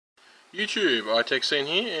YouTube, iTechScene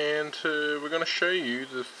here, and we're going to show you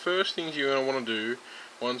the first things you're going to want to do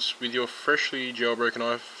once with your freshly jailbroken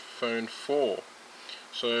iPhone 4.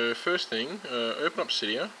 So first thing, open up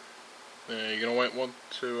CYDIA. You're going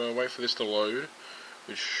to wait for this to load,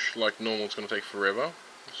 which like normal is going to take forever.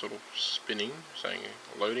 Sort of spinning, saying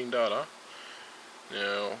loading data.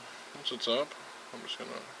 Now once it's up, I'm just going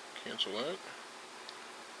to cancel that.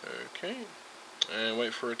 Okay, and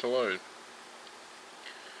wait for it to load.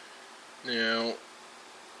 Now,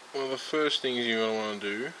 one of the first things you're going to want to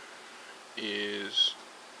do is,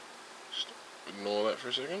 just ignore that for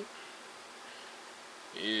a second,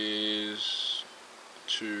 is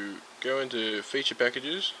to go into feature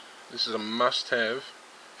packages. This is a must-have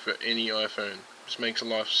for any iPhone. This makes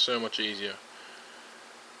life so much easier.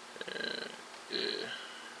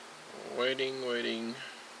 Waiting.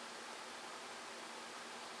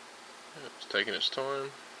 It's taking its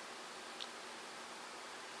time.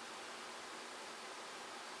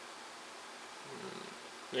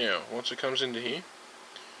 Now, once it comes into here,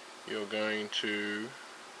 you're going to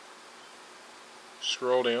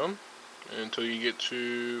scroll down until you get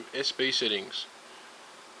to SB settings.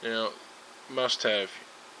 Now, must have.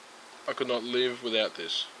 I could not live without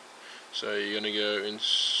this. So you're going to go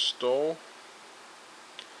install,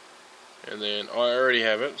 and then I already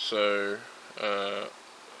have it, so it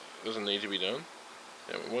doesn't need to be done.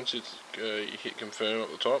 And once you hit confirm at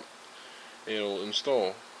the top, it'll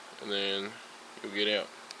install, and then you'll get out.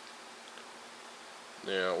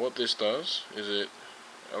 Now what this does is it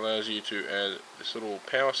allows you to add this little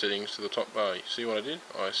power settings to the top bar. You see what I did?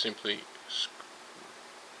 I simply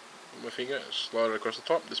with my finger slide it across the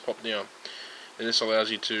top, this popped down, and this allows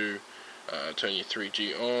you to turn your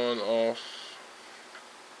 3G on, off,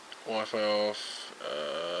 Wi-Fi off,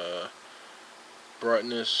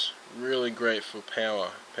 brightness. Really great for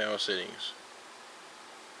power settings.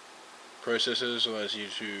 Processors allows you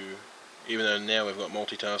to, even though now we've got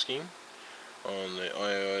multitasking on the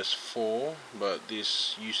iOS 4, but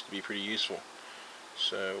this used to be pretty useful.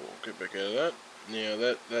 So we'll get back out of that. Now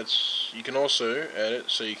that's you can also add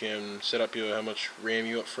it so you can set up how much RAM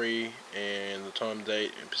you got free, and the time,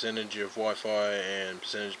 date, and percentage of Wi-Fi, and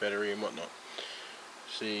percentage battery and whatnot.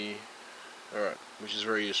 See, alright, which is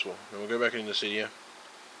very useful. Now we'll go back into CYDIA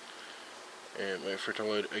and wait for it to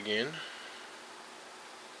load again.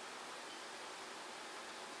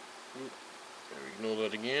 Ignore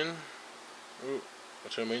that again. I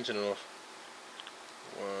turned my internet off.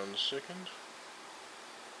 1 second.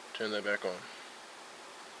 Turn that back on.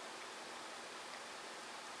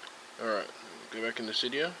 Alright, go back into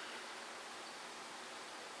CYDIA.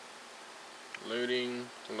 Loading.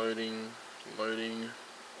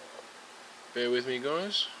 Bear with me,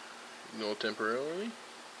 guys. Ignore temporarily.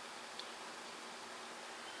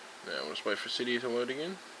 Now we'll just wait for CYDIA to load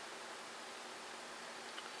again.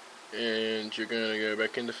 And you're going to go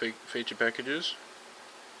back into feature packages,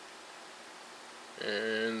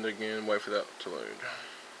 and again wait for that to load.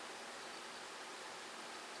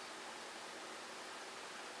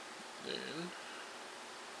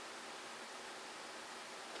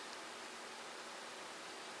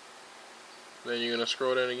 Then you're going to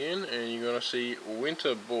scroll down again, and you're going to see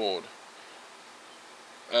Winterboard.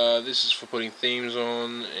 This is for putting themes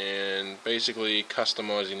on and basically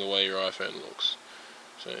customizing the way your iPhone looks.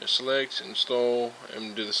 So select, install,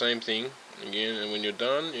 and do the same thing again, and when you're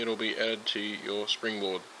done, it'll be added to your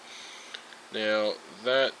springboard. Now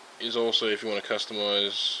that is also if you want to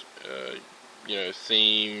customize,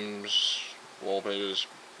 themes, wallpapers,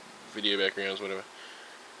 video backgrounds, whatever.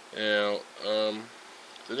 Now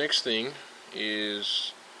the next thing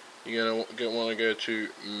is you're going to want to go to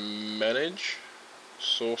Manage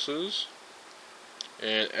Sources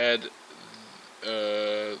and add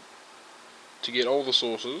to get all the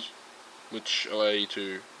sources, which allow you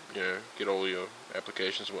to get all your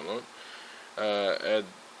applications and whatnot.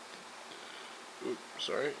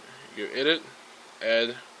 You go edit,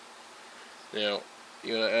 add. Now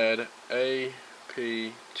you're going to add apt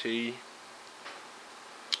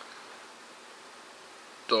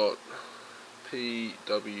dot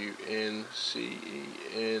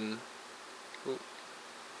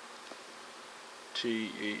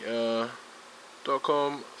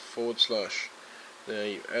pwncenter.com/. Now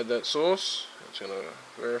you add that source. It's going to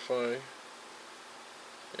verify,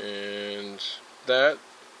 and that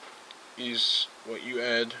is what you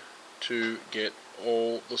add to get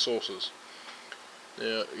all the sources.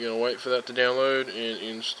 Now you're going to wait for that to download and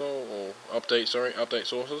install, or update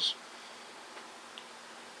sources,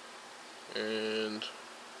 and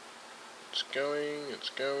it's going.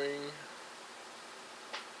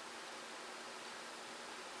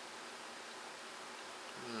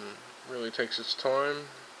 really takes its time.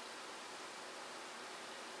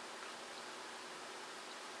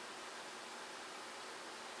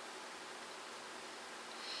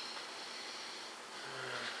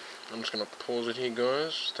 I'm just going to pause it here, guys.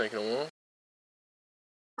 It's taking a while.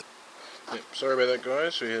 Yep, sorry about that,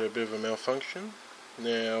 guys. We had a bit of a malfunction.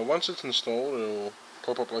 Now, once it's installed, it'll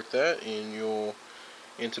pop up like that in your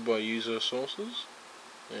enter by user sources.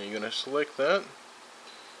 And you're going to select that,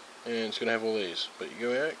 and it's going to have all these. But you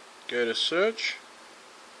go out, go to search,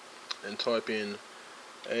 and type in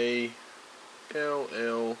ALLS,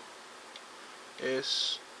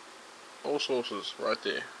 all sources, right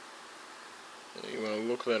there. And you want to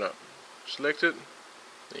look that up. Select it.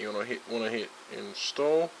 Then you want to hit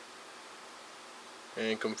install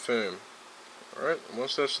and confirm. Alright,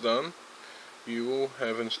 once that's done, you will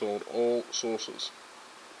have installed all sources,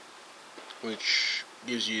 which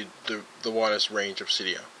gives you the widest range of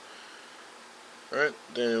CYDIA. Alright,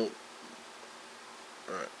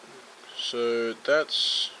 so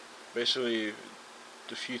that's basically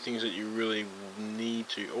the few things that you really need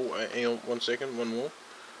to. Oh, hang on 1 second, one more.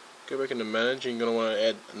 Go back into manage, and you're going to want to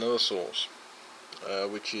add another source,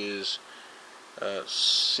 which is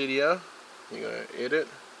CYDIA. You're going to edit,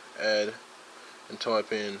 add, and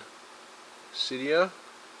type in CYDIA,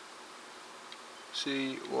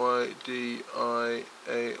 CYDIA.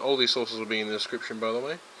 All these sources will be in the description, by the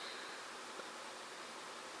way.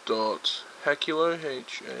 .haculo, HACKULO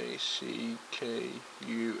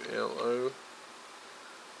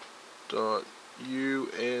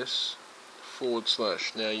 .US/.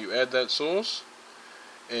 Now you add that source,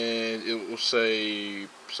 and it will say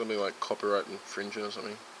something like copyright infringement or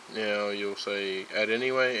something. Now you'll say add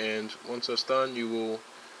anyway, and once that's done, you will.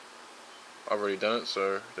 I've already done it,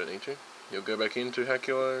 so don't need to. You'll go back into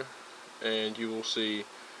Haculo, and you will see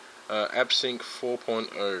AppSync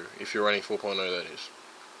 4.0. If you're running 4.0, that is.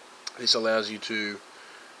 This allows you to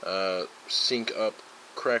sync up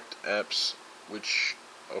cracked apps, which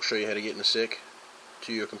I'll show you how to get in a sec,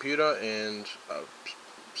 to your computer, and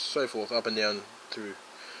so forth, up and down through.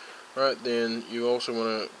 Right, then you also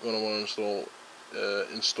want to install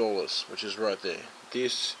installers, which is right there.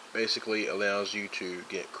 This basically allows you to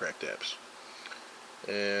get cracked apps,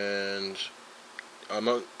 and I'm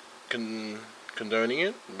not condoning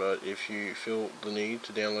it, but if you feel the need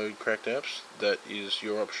to download cracked apps, that is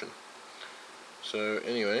your option. So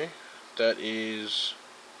anyway, that is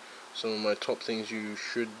some of my top things you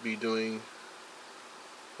should be doing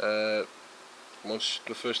once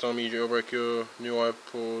the first time you jailbreak your new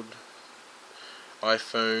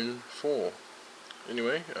iPhone 4.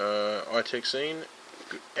 Anyway, iTech Scene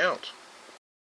out.